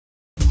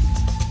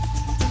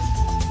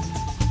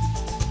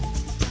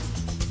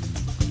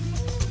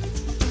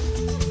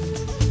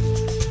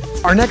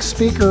Our next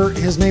speaker,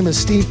 his name is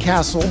Steve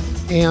Castle,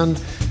 and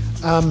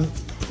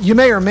you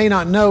may or may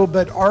not know,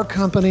 but our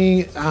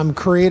company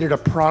created a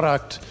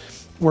product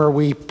where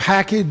we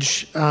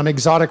package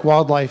exotic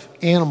wildlife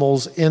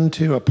animals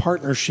into a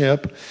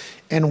partnership,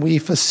 and we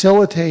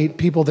facilitate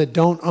people that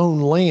don't own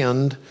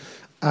land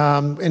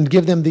and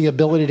give them the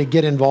ability to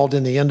get involved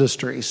in the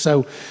industry.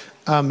 So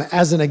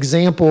as an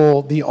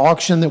example, the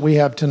auction that we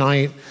have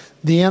tonight,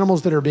 the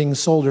animals that are being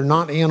sold are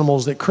not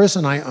animals that Chris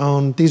and I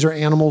own. These are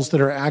animals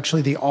that are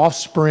actually the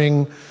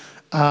offspring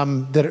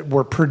that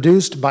were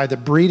produced by the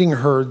breeding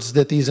herds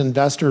that these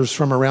investors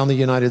from around the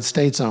United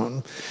States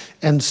own.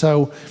 And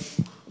so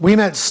we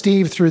met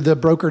Steve through the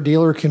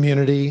broker-dealer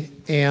community,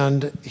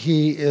 and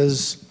he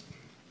is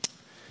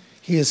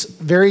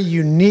very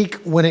unique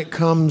when it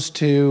comes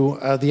to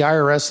the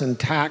IRS and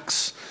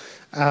tax.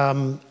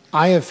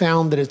 I have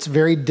found that it's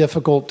very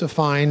difficult to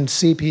find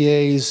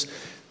CPAs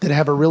that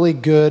have a really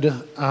good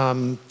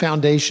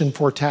foundation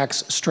for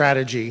tax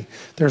strategy.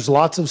 There's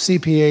lots of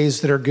CPAs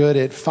that are good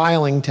at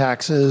filing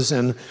taxes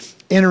and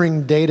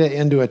entering data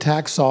into a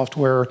tax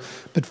software,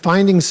 but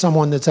finding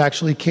someone that's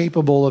actually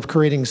capable of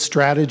creating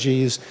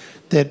strategies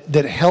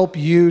that help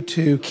you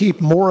to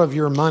keep more of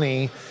your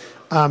money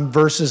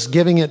versus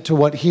giving it to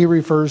what he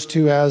refers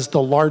to as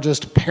the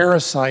largest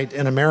parasite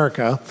in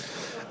America.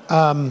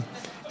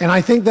 And I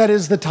think that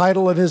is the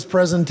title of his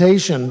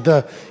presentation,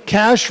 The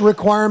Cash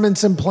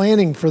Requirements and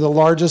Planning for the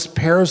Largest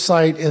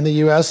Parasite in the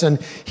U.S.,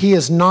 and he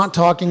is not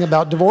talking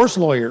about divorce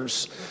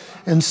lawyers.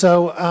 And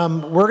so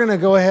we're going to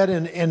go ahead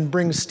and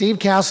bring Steve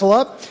Castle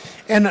up.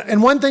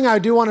 And one thing I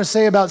do want to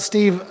say about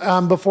Steve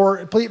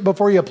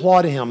before you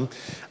applaud him,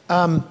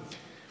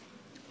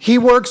 he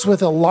works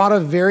with a lot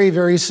of very,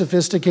 very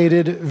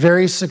sophisticated,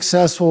 very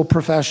successful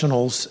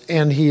professionals,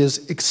 and he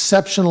is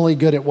exceptionally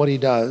good at what he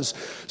does.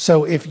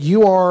 So if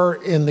you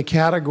are in the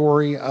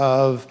category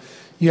of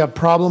you have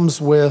problems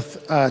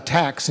with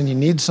tax and you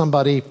need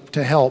somebody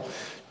to help,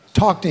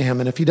 talk to him.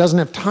 And if he doesn't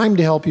have time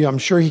to help you, I'm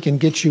sure he can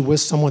get you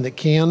with someone that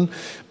can.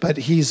 But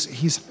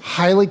he's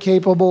highly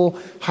capable,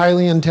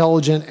 highly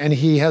intelligent, and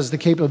he has the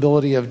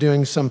capability of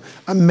doing some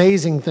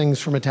amazing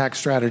things from a tax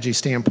strategy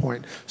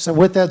standpoint. So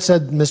with that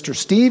said, Mr.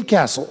 Steve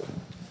Castle.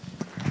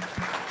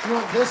 You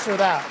want this or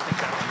that?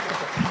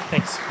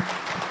 Thanks.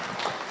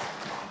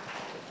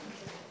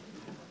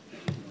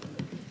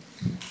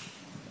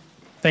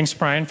 Thanks,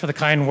 Brian, for the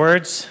kind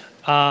words.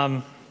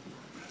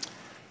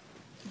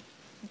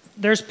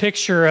 There's a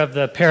picture of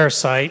the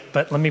parasite,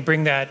 but let me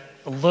bring that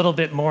a little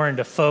bit more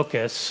into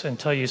focus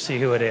until you see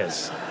who it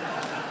is.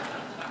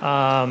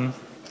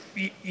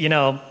 You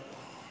know,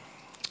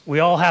 we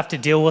all have to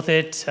deal with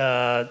it.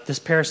 This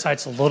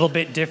parasite's a little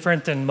bit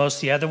different than most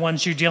of the other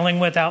ones you're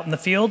dealing with out in the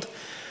field,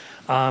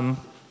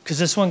 because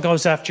this one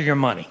goes after your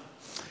money.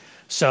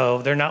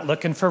 So they're not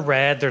looking for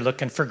red, they're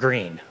looking for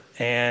green.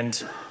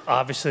 And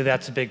obviously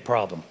that's a big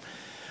problem.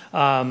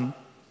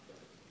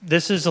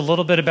 This is a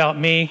little bit about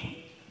me.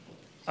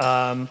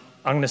 I'm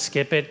going to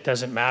skip it,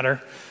 doesn't matter.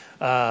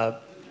 I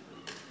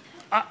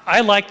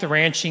like the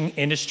ranching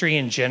industry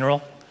in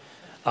general.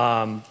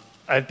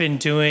 I've been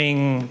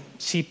doing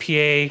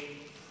CPA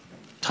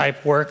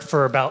type work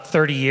for about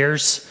 30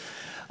 years.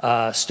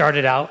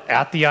 Started out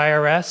at the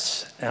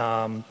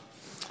IRS,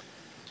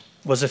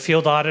 was a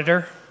field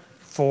auditor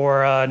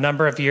for a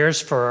number of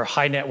years for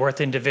high net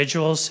worth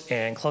individuals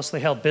and closely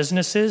held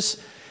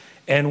businesses.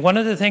 And one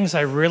of the things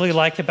I really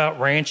like about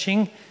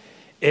ranching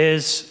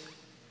is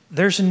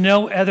there's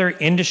no other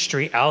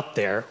industry out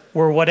there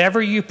where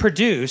whatever you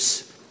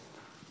produce,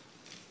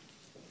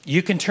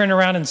 you can turn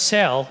around and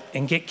sell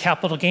and get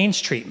capital gains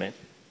treatment.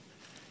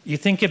 You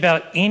think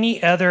about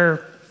any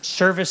other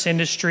service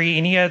industry,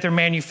 any other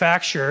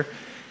manufacturer,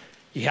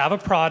 you have a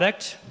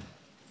product,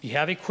 you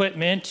have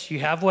equipment, you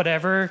have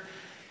whatever,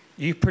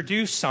 you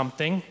produce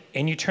something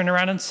and you turn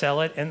around and sell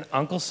it, and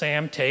Uncle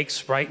Sam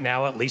takes right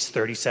now at least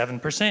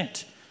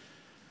 37%.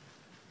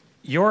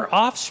 Your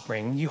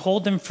offspring, you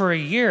hold them for a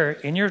year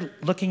and you're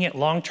looking at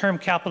long-term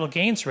capital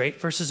gains rate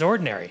versus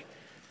ordinary.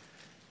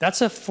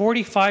 That's a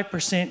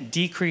 45%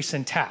 decrease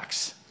in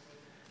tax.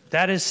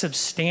 That is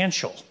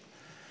substantial.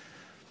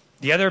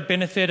 The other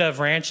benefit of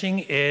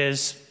ranching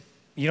is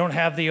you don't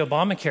have the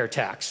Obamacare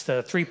tax,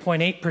 the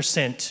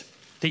 3.8%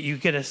 that you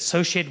get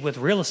associated with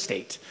real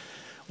estate,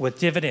 with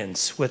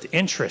dividends, with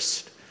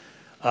interest.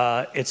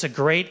 It's a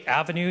great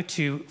avenue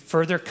to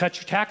further cut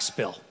your tax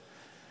bill.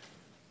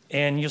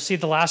 And you'll see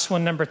the last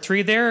one, number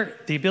 3 there,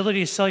 the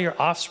ability to sell your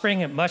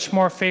offspring at much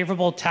more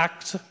favorable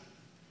tax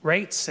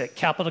rates, at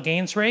capital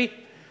gains rate.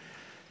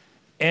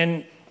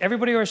 And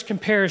everybody always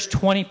compares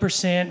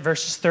 20%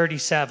 versus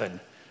 37.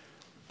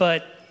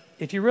 But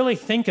if you really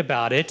think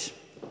about it,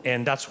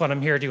 and that's what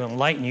I'm here to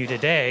enlighten you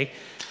today,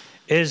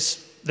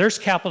 is there's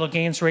capital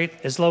gains rate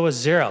as low as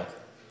 0.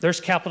 There's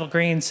capital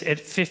gains at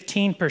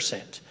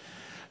 15%.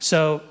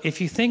 So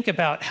if you think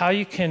about how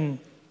you can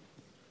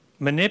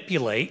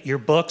manipulate your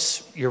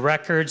books, your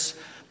records,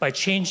 by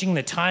changing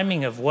the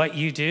timing of what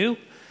you do,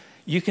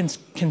 you can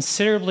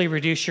considerably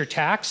reduce your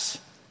tax,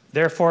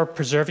 therefore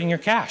preserving your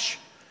cash.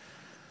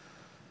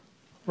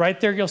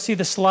 Right there, you'll see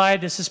the slide.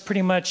 This is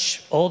pretty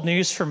much old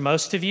news for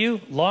most of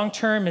you.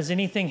 Long-term is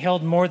anything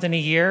held more than a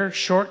year.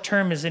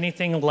 Short-term is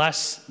anything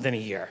less than a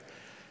year.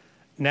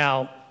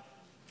 Now,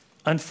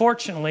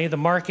 unfortunately, the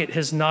market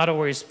has not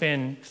always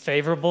been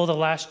favorable the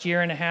last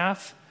year and a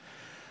half.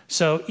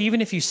 So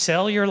even if you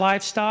sell your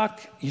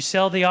livestock, you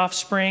sell the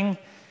offspring,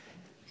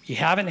 you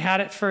haven't had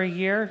it for a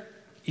year,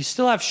 you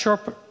still have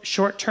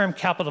short-term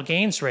capital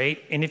gains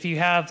rate. And if you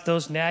have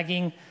those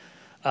nagging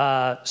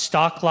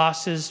stock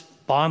losses,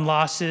 bond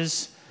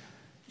losses,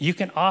 you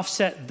can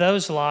offset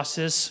those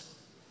losses,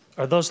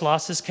 or those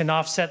losses can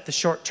offset the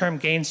short-term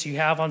gains you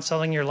have on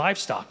selling your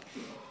livestock,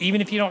 even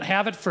if you don't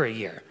have it for a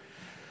year.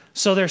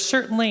 So there's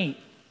certainly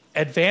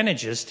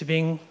advantages to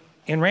being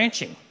in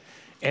ranching.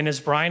 And as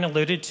Brian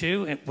alluded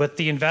to, with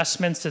the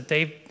investments that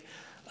they've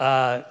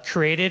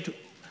created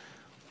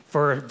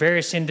for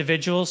various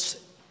individuals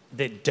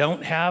that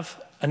don't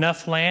have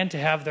enough land to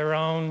have their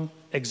own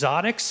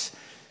exotics,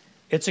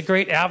 it's a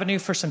great avenue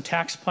for some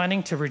tax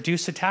planning to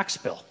reduce the tax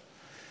bill.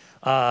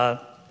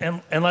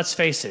 And let's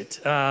face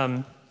it,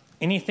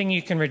 anything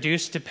you can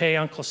reduce to pay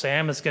Uncle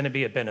Sam is going to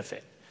be a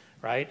benefit,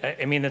 right?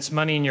 I mean, it's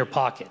money in your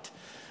pocket.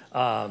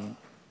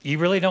 You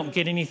really don't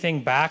get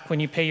anything back when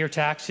you pay your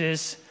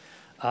taxes.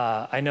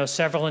 I know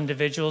several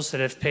individuals that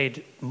have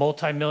paid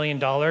multi-million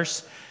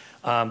dollars.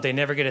 They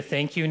never get a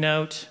thank you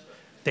note.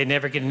 They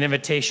never get an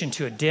invitation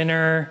to a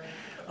dinner.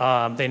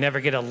 They never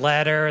get a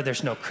letter.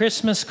 There's no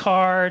Christmas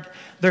card.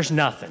 There's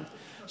nothing.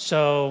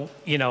 So,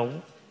 you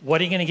know,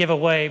 what are you going to give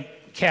away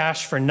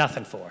cash for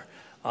nothing for?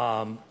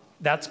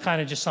 That's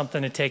kind of just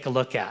something to take a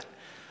look at.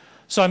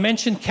 So I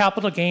mentioned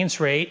capital gains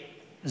rate,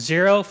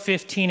 0,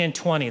 15, and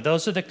 20.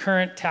 Those are the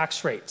current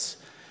tax rates.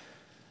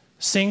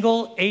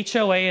 Single,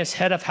 HOA is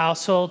head of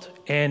household,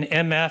 and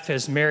MF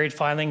is married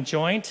filing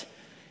joint.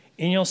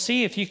 And you'll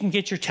see if you can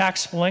get your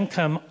taxable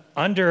income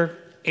under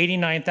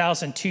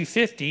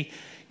 $89,250,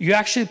 you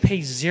actually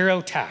pay 0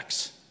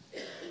 tax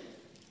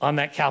on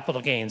that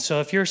capital gain.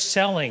 So if you're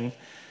selling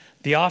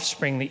the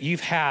offspring that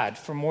you've had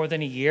for more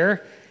than a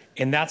year,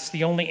 and that's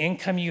the only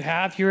income you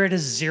have, you're at a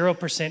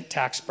 0%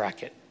 tax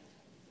bracket.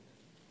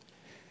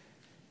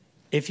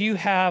 If you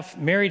have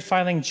married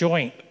filing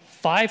joint,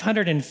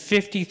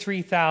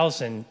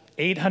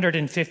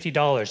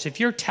 $553,850. If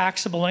your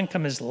taxable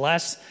income is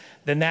less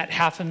than that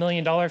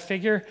 $500,000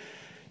 figure,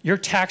 your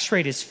tax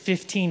rate is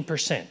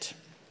 15%.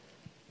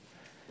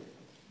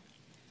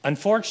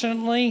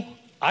 Unfortunately,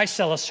 I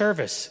sell a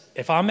service.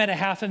 If I'm at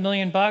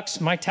 $500,000,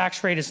 my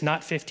tax rate is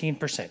not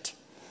 15%.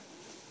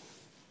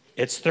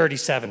 It's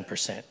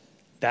 37%.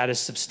 That is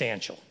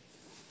substantial.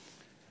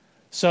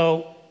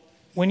 So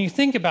when you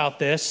think about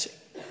this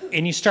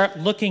and you start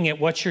looking at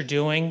what you're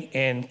doing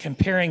and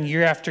comparing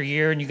year after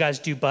year, and you guys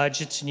do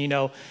budgets and you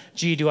know,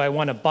 gee, do I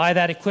want to buy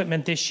that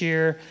equipment this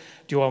year?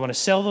 Do I want to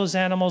sell those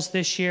animals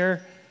this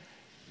year?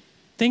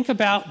 Think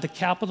about the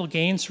capital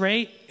gains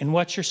rate and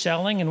what you're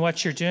selling and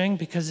what you're doing,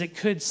 because it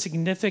could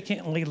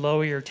significantly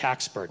lower your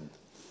tax burden.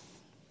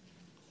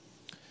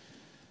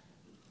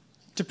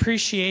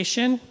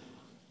 Depreciation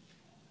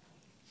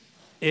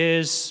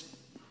is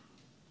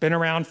been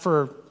around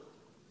for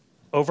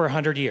over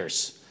 100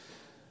 years.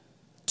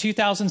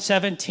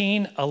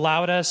 2017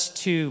 allowed us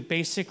to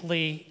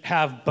basically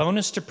have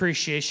bonus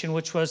depreciation,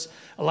 which was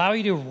allow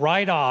you to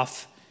write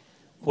off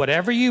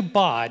whatever you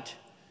bought.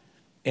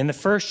 In the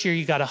first year,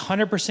 you got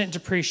 100%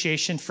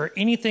 depreciation for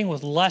anything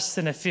with less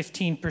than a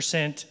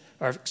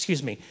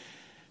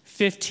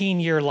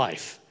 15-year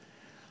life.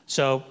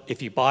 So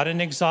if you bought an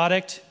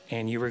exotic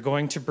and you were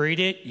going to breed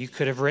it, you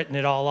could have written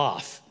it all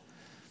off.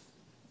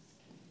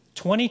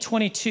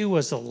 2022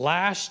 was the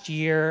last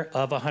year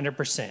of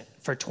 100%.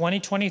 For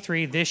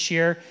 2023, this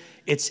year,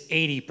 it's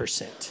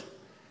 80%.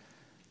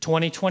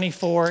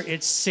 2024,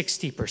 it's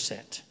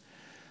 60%.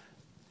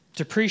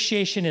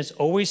 Depreciation is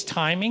always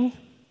timing.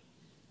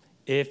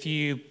 If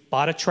you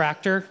bought a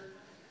tractor,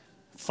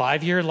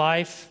 5-year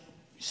life,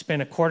 you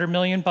spent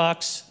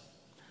 $250,000,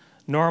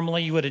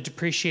 normally you would have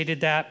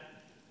depreciated that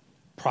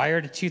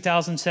prior to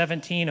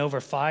 2017 over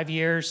 5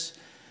 years.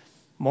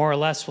 More or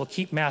less, we'll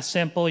keep math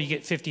simple, you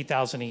get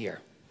 $50,000 a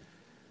year.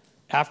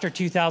 After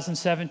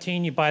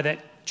 2017, you buy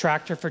that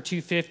tractor for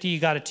 $250,000, you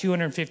got a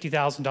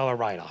 $250,000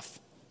 write-off.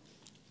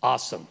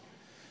 Awesome.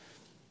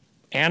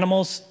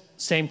 Animals,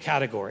 same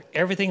category.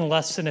 Everything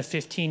less than a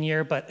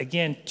 15-year, but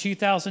again,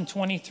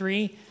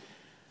 2023,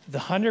 the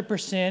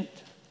 100%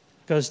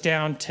 goes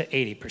down to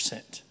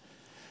 80%.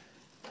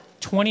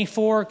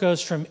 24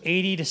 goes from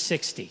 80 to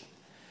 60.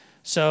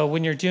 So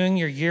when you're doing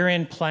your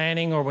year-end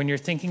planning, or when you're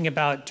thinking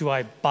about, do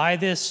I buy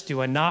this,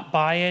 do I not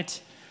buy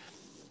it,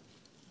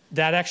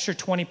 that extra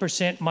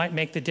 20% might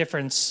make the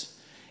difference.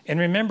 And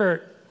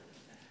remember,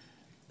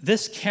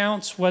 this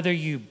counts whether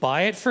you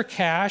buy it for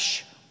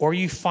cash or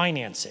you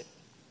finance it.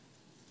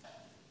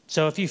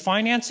 So if you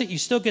finance it, you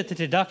still get the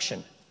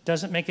deduction.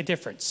 Doesn't make a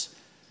difference.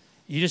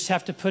 You just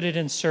have to put it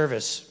in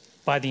service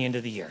by the end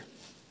of the year.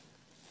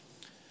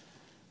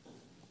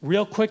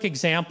 Real quick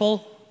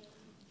example,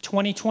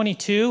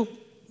 2022,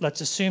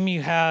 let's assume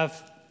you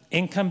have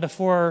income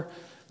before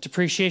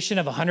depreciation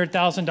of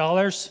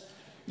 $100,000,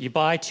 you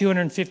buy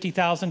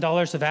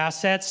 $250,000 of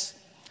assets.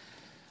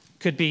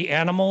 Could be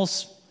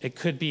animals, it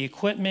could be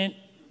equipment,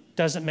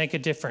 doesn't make a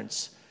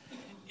difference.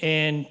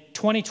 In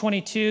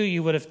 2022,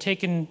 you would have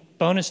taken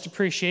bonus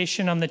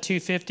depreciation on the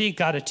 250,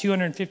 got a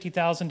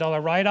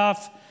 $250,000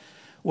 write-off,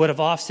 would have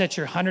offset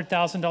your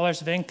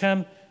 $100,000 of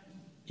income,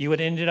 you would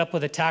have ended up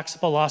with a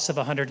taxable loss of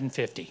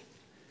 $150,000.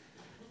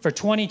 For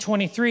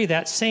 2023,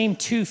 that same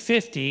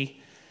 $250,000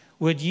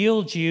 would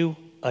yield you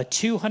a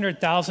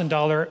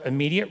 $200,000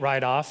 immediate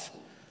write-off.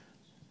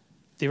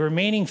 The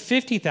remaining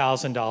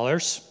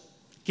 $50,000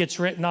 gets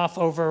written off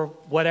over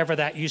whatever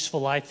that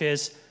useful life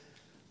is.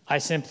 I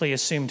simply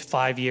assumed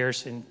 5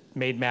 years and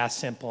made math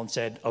simple and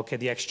said, okay,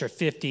 the extra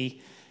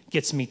 50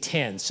 gets me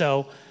 10.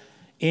 So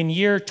in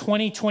year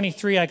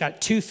 2023, I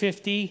got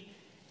 250.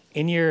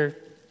 In year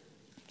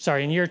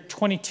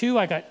 22,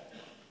 I got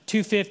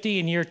 250.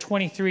 In year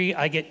 23,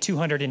 I get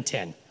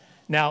 210.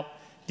 Now,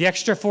 the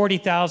extra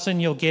 40,000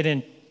 you'll get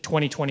in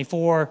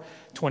 2024,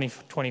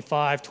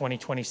 2025,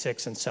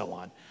 2026, and so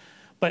on.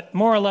 But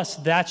more or less,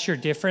 that's your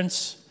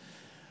difference.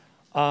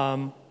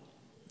 The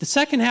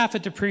second half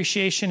of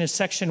depreciation is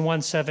Section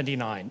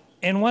 179.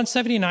 And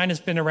 179 has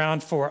been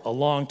around for a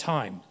long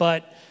time.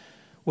 But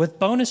with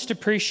bonus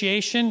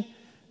depreciation,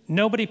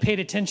 nobody paid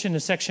attention to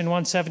Section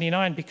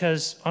 179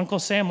 because Uncle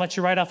Sam let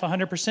you write off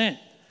 100%,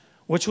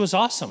 which was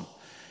awesome.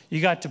 You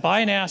got to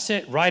buy an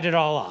asset, write it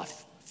all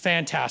off.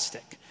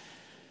 Fantastic.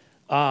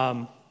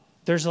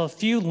 There's a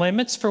few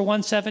limits for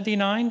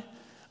 179.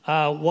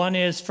 One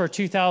is for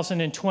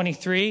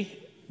 2023,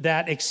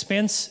 that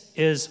expense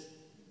is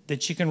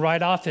that you can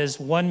write off is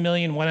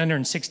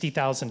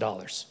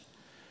 $1,160,000.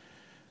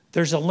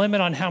 There's a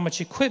limit on how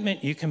much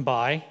equipment you can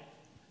buy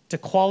to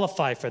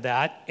qualify for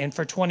that, and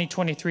for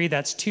 2023,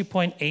 that's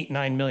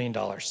 $2.89 million.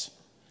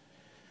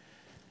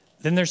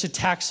 Then there's a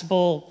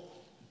taxable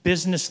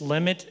business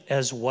limit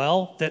as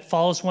well that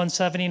follows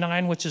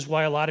 179, which is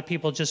why a lot of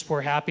people just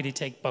were happy to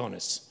take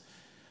bonus,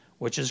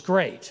 which is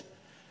great.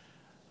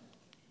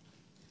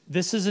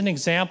 This is an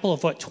example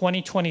of what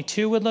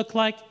 2022 would look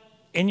like,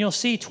 and you'll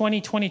see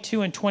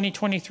 2022 and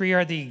 2023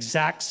 are the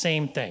exact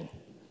same thing.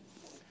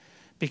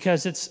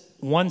 Because it's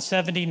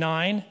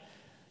 179,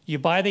 you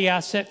buy the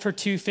asset for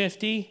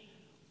 250,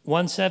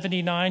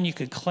 179, you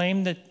could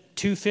claim the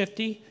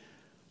 250,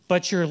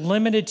 but you're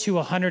limited to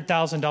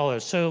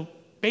 $100,000. So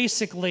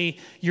basically,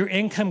 your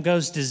income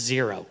goes to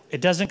zero.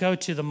 It doesn't go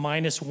to the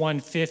minus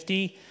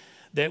 150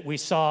 that we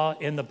saw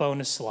in the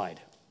bonus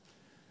slide.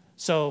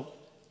 So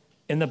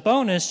in the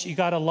bonus, you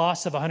got a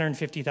loss of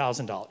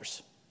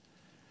 $150,000.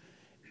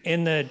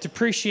 In the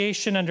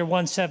depreciation under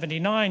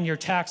 179, your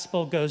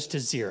taxable goes to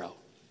zero.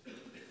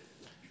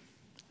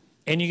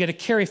 And you get a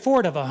carry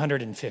forward of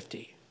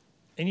 150.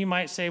 And you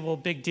might say, well,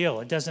 big deal,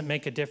 it doesn't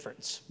make a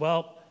difference.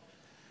 Well,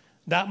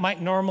 that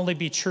might normally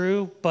be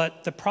true,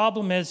 but the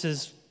problem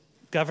is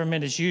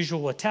government, as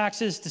usual with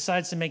taxes,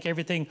 decides to make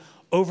everything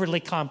overly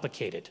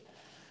complicated.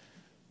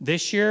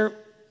 This year,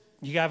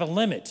 you have a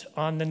limit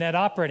on the net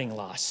operating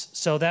loss.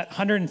 So that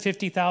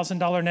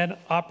 $150,000 net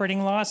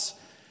operating loss,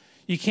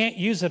 you can't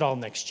use it all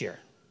next year.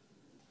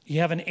 You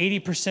have an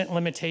 80%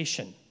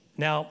 limitation.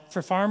 Now,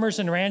 for farmers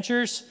and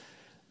ranchers,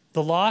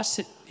 the loss,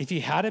 if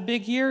you had a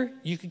big year,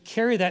 you could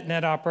carry that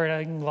net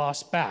operating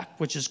loss back,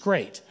 which is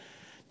great.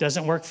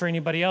 Doesn't work for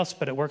anybody else,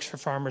 but it works for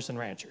farmers and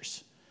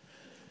ranchers.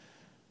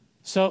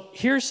 So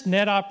here's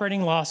net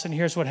operating loss, and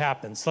here's what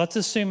happens. Let's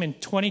assume in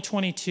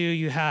 2022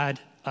 you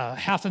had a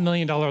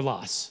 $500,000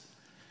 loss.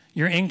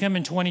 Your income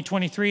in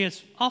 2023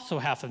 is also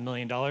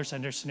 $500,000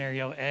 under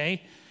scenario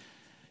A.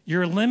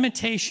 Your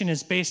limitation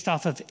is based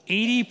off of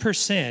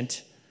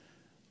 80%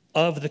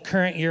 of the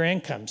current year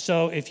income.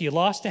 So if you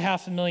lost a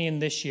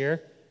 $500,000 this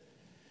year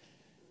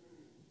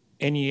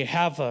and you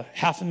have a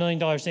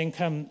 $500,000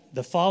 income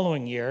the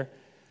following year,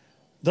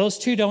 those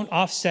two don't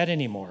offset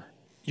anymore.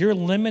 You're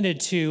limited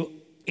to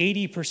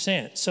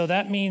 80%. So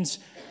that means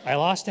I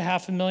lost a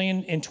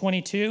 $500,000 in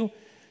 22.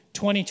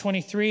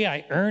 2023,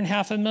 I earn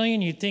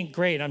 $500,000. You'd think,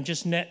 great, I'm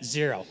just net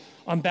zero.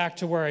 I'm back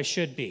to where I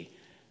should be.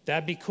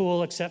 That'd be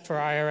cool, except for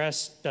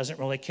IRS doesn't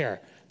really care.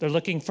 They're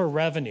looking for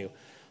revenue.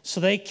 So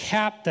they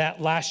capped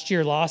that last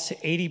year loss at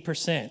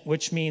 80%,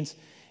 which means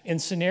in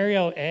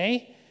scenario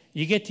A,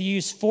 you get to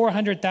use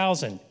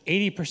 $400,000,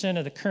 80%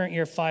 of the current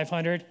year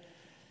 $500,000.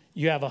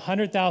 You have a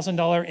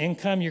 $100,000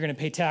 income, you're going to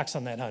pay tax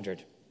on that $100,000.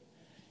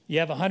 You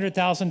have a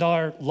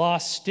 $100,000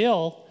 loss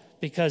still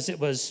because it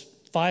was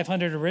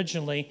 $500,000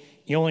 originally,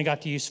 you only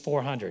got to use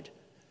 $400,000.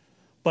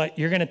 But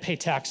you're going to pay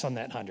tax on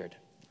that $100,000.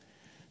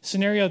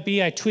 Scenario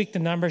B, I tweaked the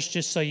numbers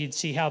just so you'd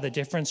see how the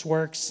difference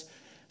works.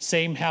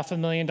 Same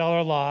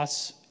 $500,000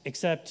 loss,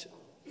 except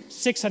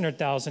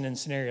 $600,000 in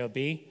scenario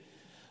B.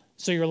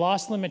 So your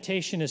loss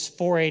limitation is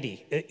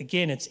 $480,000.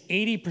 Again, it's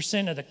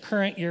 80% of the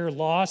current year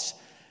loss,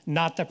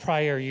 not the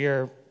prior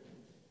year.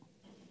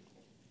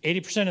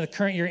 80% of the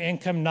current year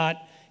income,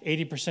 not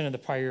 80% of the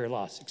prior year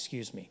loss,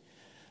 excuse me.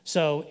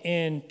 So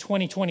in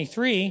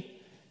 2023,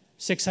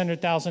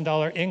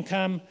 $600,000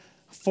 income,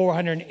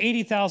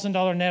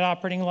 $480,000 net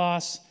operating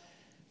loss.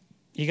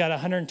 You got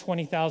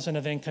 120,000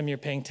 of income you're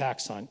paying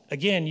tax on.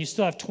 Again, you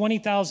still have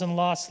 20,000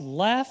 loss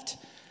left,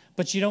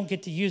 but you don't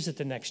get to use it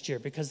the next year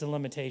because of the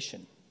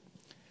limitation.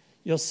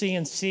 You'll see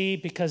in C,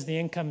 because the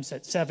income's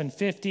at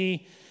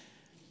 750,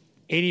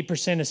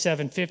 80% of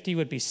 750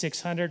 would be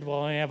 600. Well,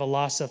 I only have a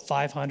loss of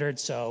 500,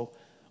 so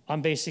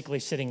I'm basically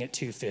sitting at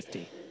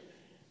 250.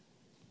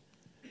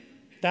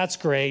 That's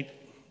great.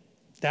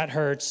 That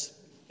hurts.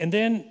 And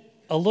then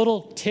a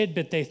little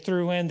tidbit they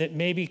threw in that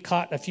maybe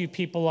caught a few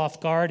people off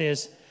guard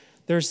is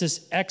there's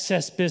this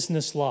excess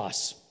business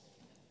loss.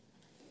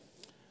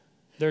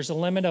 There's a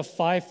limit of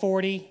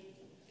 540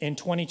 in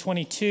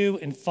 2022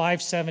 and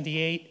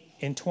 578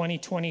 in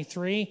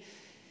 2023.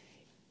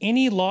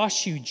 Any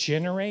loss you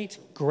generate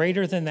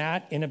greater than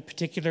that in a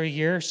particular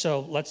year,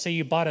 so let's say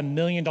you bought $1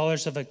 million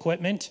of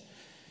equipment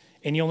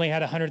and you only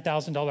had a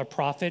 $100,000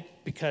 profit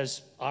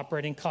because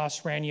operating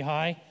costs ran you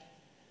high,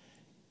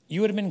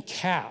 you would have been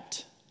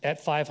capped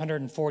at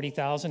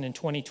 $540,000 in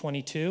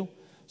 2022.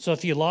 So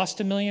if you lost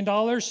 $1 million,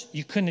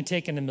 you couldn't have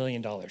taken $1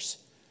 million.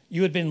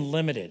 You had been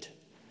limited.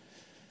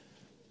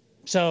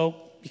 So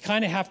you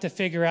kind of have to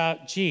figure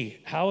out, gee,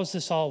 how is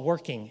this all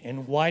working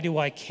and why do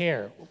I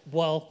care?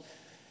 Well,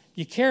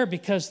 you care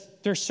because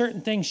there's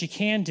certain things you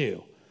can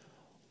do.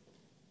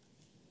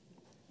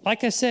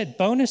 Like I said,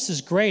 bonus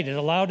is great. It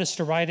allowed us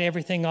to write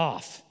everything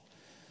off.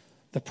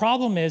 The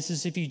problem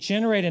is if you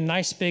generate a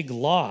nice big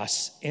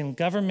loss and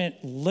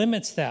government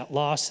limits that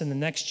loss in the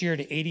next year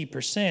to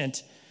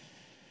 80%,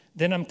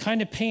 then I'm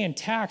kind of paying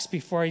tax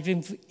before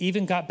I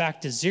even got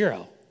back to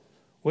zero,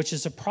 which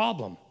is a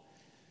problem.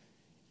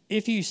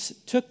 If you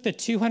took the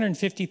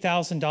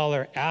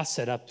 $250,000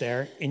 asset up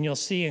there, and you'll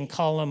see in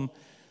column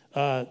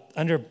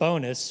under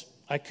bonus,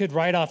 I could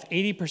write off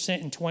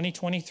 80% in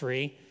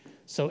 2023,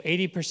 so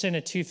 80%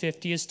 of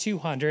 250 is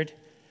 200.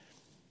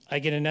 I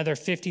get another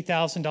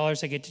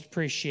 $50,000 I get to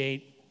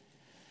depreciate.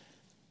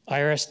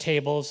 IRS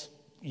tables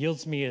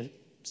yields me a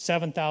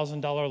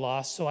 $7,000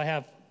 loss, so I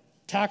have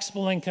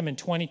taxable income in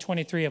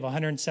 2023 of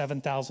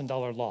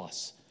 $107,000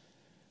 loss.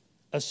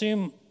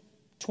 Assume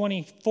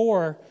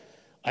 24,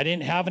 I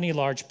didn't have any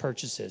large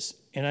purchases,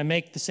 and I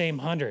make the same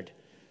 100.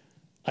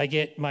 I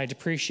get my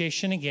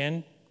depreciation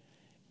again,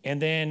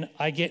 and then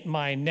I get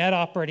my net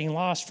operating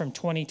loss from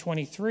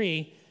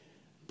 2023,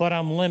 but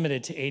I'm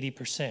limited to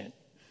 80%.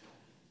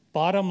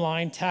 Bottom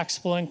line,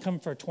 taxable income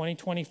for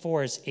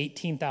 2024 is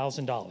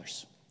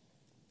 $18,000.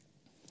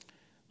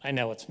 I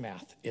know it's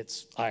math,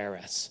 it's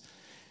IRS.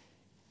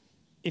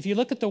 If you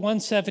look at the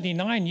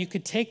 179, you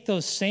could take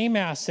those same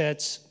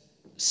assets,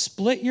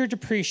 split your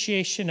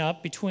depreciation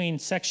up between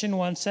Section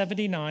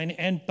 179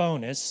 and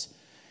bonus,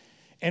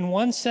 and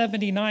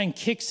 179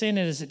 kicks in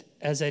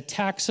as a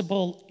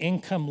taxable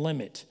income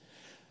limit.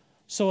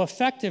 So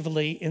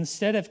effectively,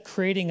 instead of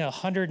creating a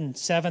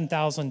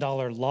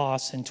 $107,000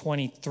 loss in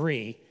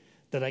 23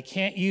 that I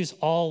can't use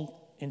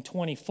all in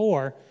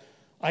 24,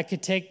 I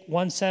could take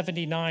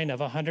 179 of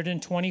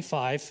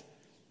 125,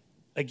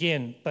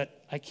 again,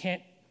 but I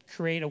can't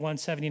create a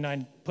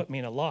 179, put me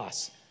in a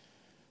loss.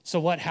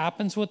 So what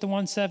happens with the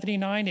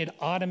 179? It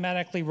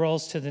automatically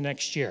rolls to the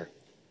next year.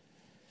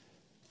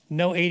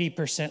 No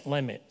 80%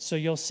 limit. So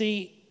you'll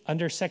see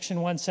under Section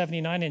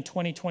 179 in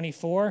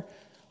 2024,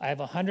 I have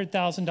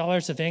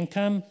 $100,000 of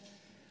income.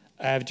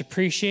 I have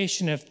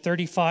depreciation of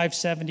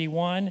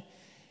 $35.71,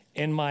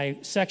 and my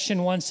Section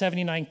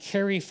 179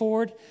 carry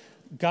forward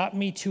got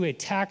me to a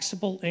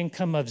taxable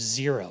income of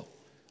zero.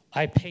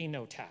 I pay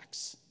no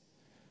tax.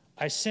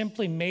 I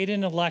simply made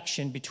an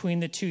election between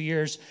the 2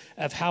 years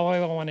of how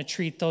I want to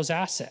treat those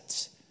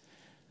assets.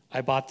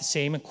 I bought the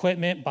same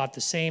equipment, bought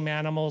the same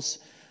animals,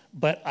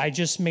 but I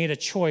just made a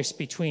choice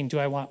between do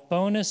I want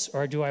bonus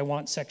or do I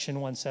want Section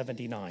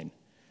 179?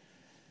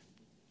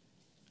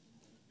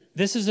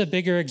 This is a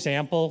bigger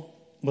example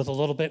with a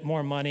little bit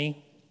more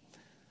money.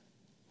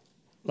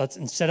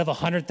 Instead of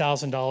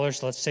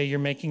 $100,000, let's say you're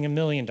making $1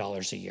 million a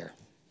year.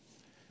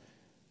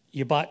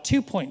 You bought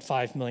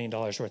 $2.5 million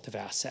worth of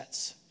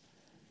assets.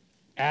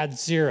 Add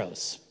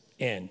zeros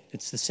in.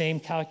 It's the same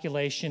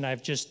calculation.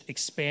 I've just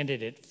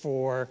expanded it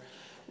for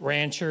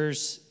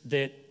ranchers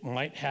that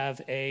might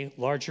have a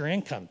larger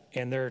income.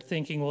 And they're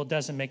thinking, well, it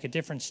doesn't make a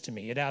difference to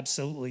me. It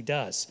absolutely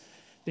does.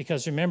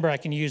 Because remember, I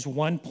can use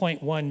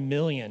 1.1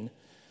 million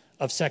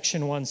of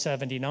Section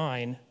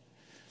 179.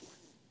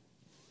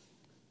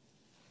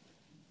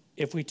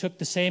 If we took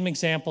the same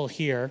example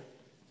here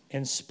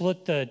and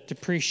split the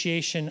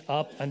depreciation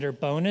up under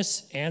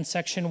bonus and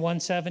Section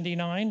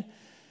 179,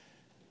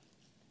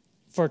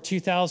 for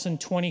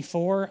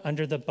 2024,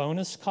 under the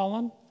bonus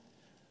column,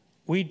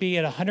 we'd be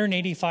at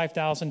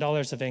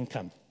 $185,000 of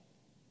income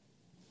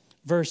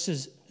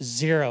versus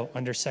zero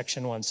under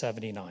Section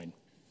 179.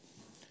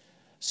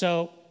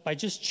 So by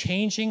just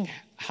changing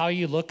how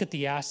you look at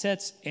the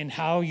assets and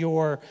how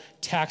your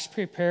tax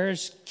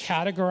preparers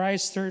categorize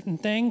certain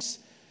things,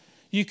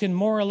 you can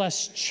more or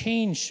less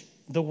change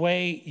the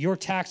way your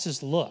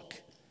taxes look.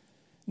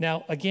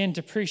 Now, again,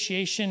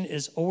 depreciation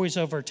is always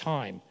over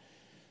time.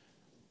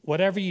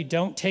 Whatever you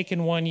don't take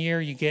in 1 year,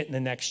 you get in the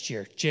next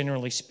year,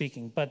 generally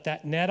speaking. But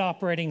that net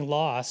operating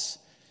loss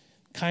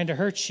kind of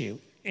hurts you.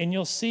 And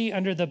you'll see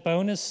under the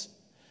bonus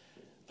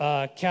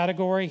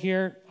category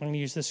here, I'm going to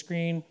use the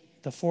screen,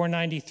 the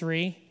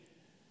 493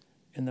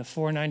 and the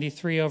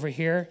 493 over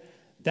here,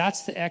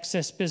 that's the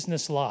excess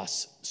business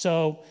loss.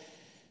 So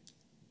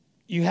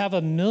you have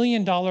 $1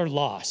 million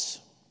loss.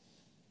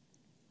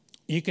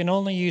 You can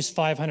only use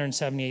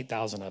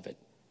 $578,000 of it.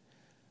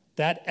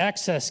 That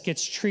excess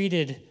gets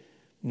treated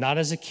not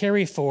as a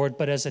carry forward,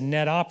 but as a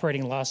net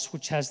operating loss,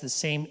 which has the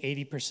same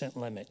 80%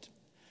 limit.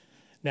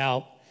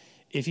 Now,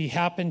 if you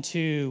happen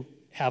to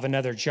have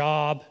another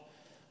job,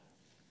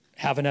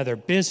 have another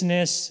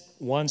business,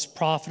 one's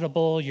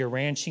profitable, you're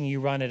ranching, you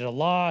run at a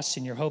loss,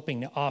 and you're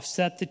hoping to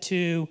offset the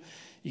two,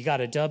 you got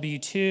a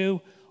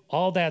W-2,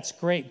 all that's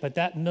great, but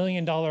that $1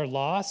 million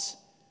loss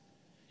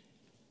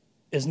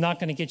is not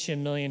going to get you $1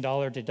 million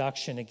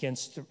deduction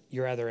against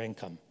your other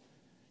income.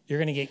 You're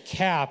going to get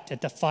capped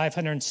at the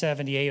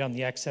 578 on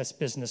the excess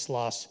business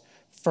loss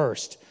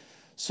first.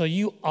 So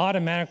you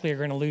automatically are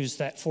going to lose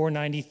that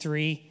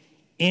 493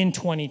 in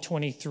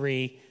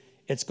 2023.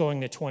 It's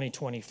going to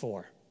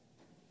 2024.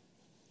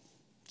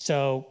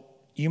 So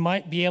you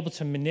might be able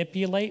to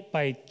manipulate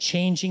by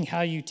changing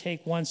how you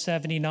take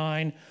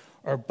 179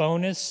 or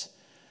bonus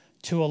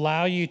to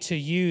allow you to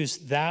use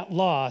that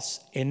loss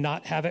and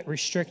not have it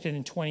restricted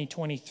in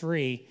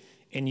 2023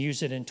 and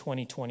use it in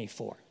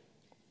 2024.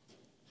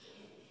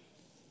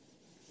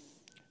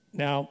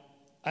 Now,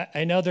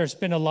 I know there's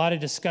been a lot of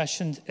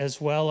discussions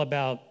as well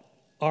about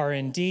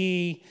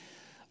R&D.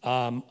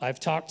 I've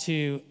talked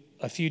to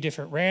a few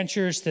different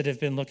ranchers that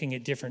have been looking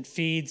at different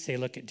feeds. They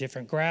look at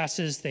different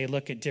grasses. They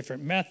look at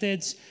different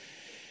methods.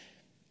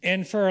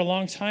 And for a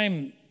long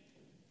time,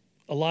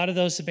 a lot of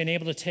those have been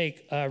able to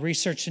take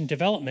research and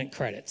development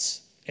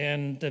credits.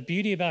 And the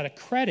beauty about a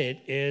credit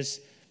is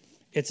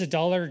it's a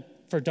dollar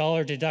for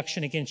dollar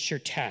deduction against your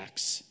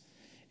tax.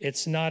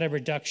 It's not a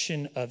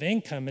reduction of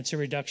income, it's a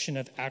reduction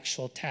of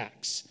actual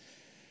tax.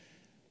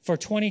 For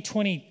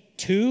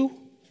 2022,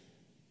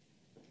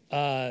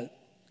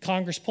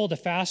 Congress pulled a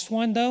fast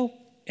one though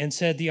and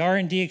said the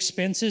R&D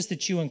expenses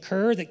that you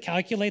incur that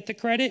calculate the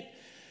credit,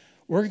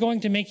 we're going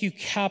to make you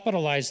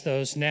capitalize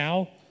those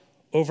now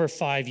over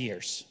 5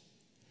 years.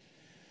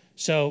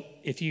 So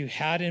if you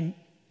had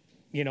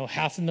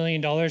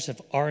 $500,000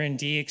 of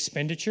R&D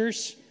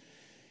expenditures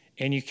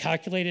and you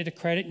calculated a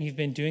credit and you've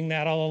been doing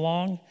that all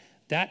along,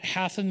 that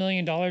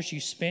 $500,000 you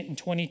spent in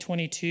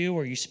 2022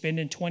 or you spend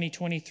in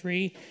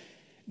 2023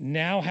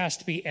 now has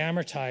to be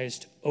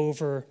amortized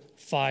over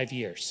 5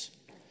 years.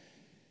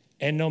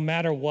 And no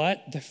matter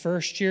what, the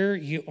first year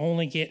you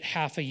only get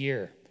half a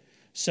year.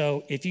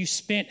 So if you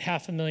spent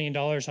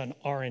 $500,000 on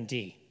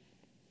R&D,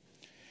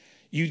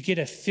 you'd get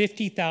a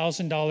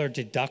 $50,000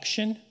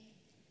 deduction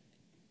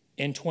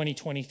in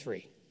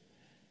 2023.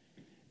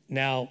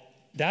 Now,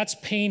 that's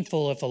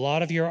painful if a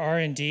lot of your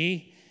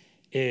R&D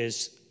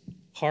is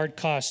hard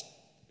cost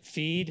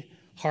feed,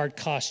 hard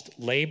cost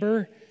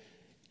labor.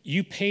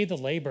 You pay the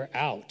labor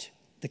out.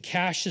 The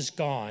cash is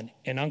gone,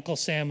 and Uncle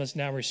Sam has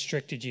now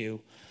restricted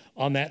you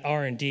on that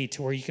R&D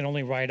to where you can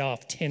only write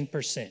off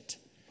 10%.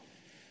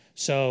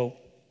 So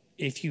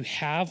if you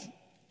have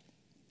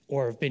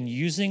or have been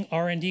using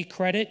R&D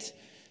credit,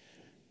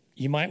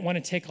 you might want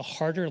to take a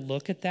harder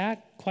look at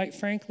that, quite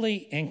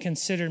frankly, and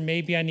consider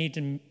maybe I need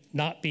to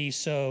not be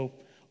so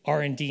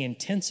R&D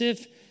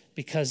intensive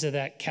because of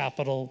that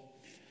capital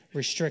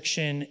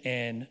restriction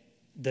and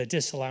the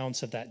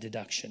disallowance of that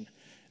deduction.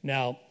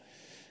 Now,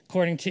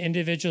 according to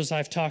individuals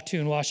I've talked to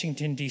in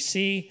Washington,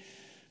 D.C.,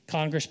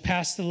 Congress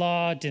passed the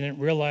law, didn't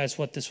realize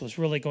what this was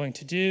really going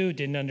to do,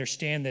 didn't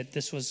understand that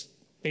this was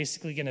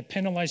basically going to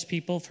penalize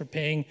people for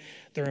paying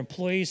their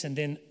employees and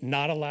then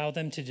not allow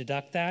them to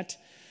deduct that.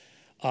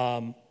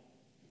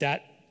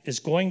 That is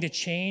going to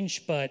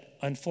change, but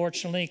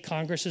unfortunately,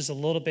 Congress is a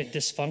little bit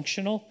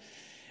dysfunctional.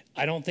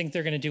 I don't think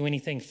they're going to do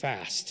anything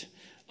fast.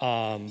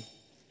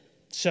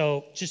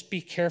 So just be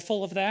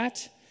careful of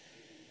that.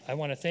 I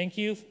want to thank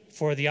you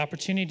for the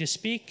opportunity to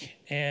speak,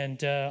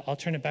 and I'll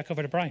turn it back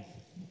over to Brian.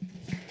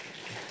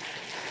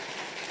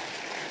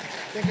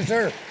 Thank you,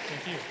 sir.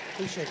 Thank you.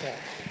 Appreciate that.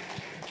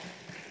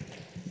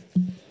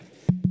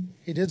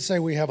 He did say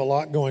we have a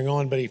lot going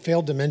on, but he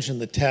failed to mention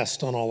the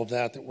test on all of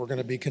that we're going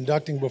to be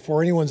conducting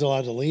before anyone's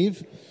allowed to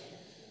leave.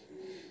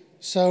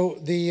 So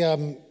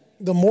the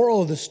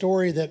moral of the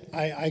story that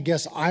I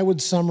guess I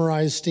would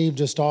summarize Steve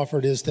just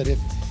offered is that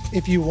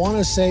if you want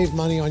to save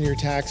money on your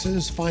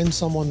taxes, find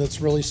someone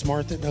that's really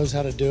smart that knows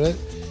how to do it,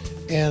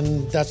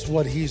 and that's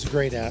what he's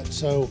great at.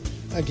 So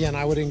again,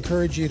 I would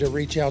encourage you to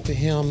reach out to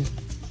him.